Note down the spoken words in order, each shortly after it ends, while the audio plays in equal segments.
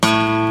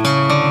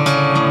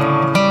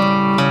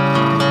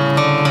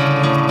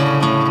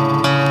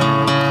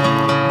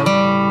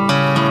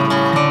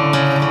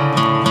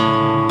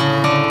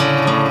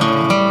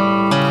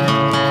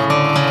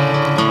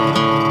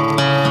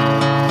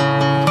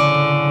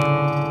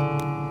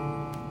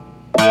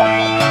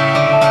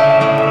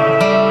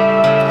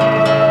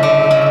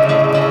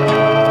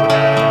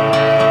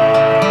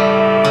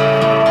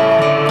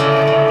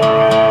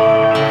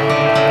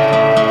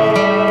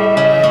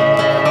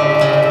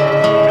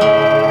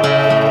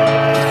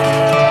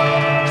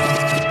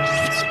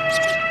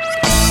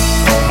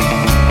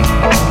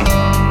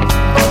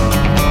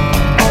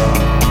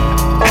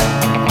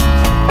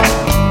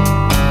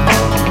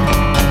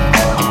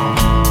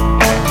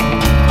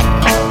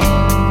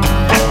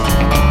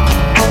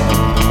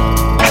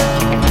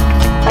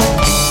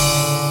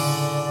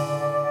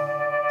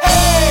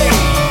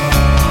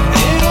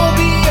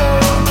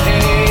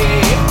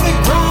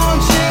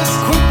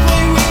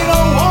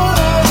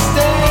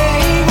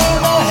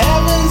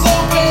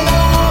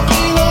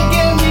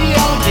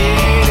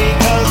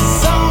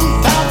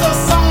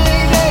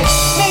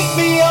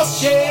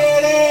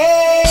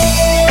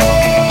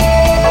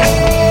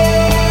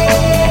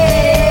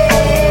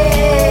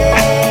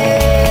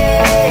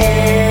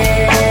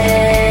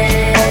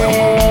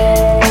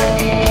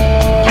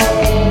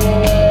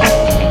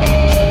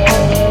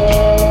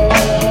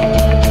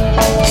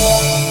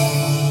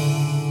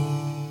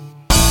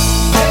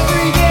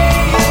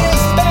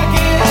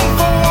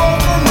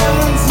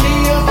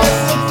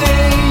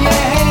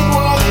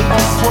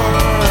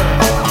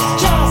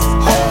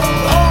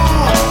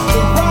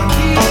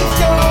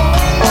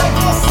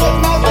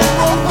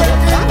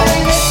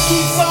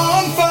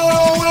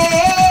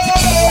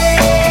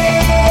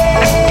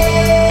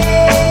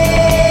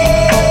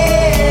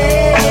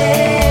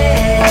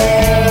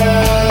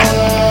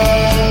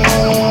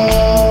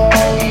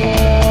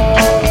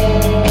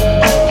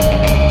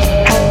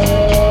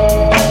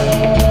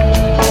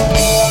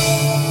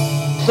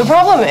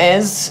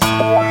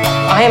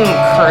I am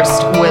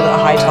cursed with a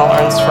high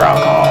tolerance for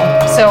alcohol.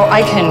 So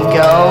I can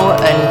go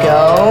and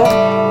go,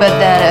 but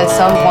then at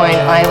some point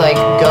I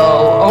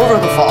go over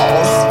the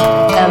falls,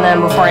 and then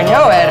before I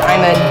know it,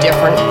 I'm a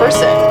different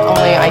person,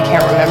 only I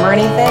can't remember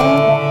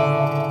anything.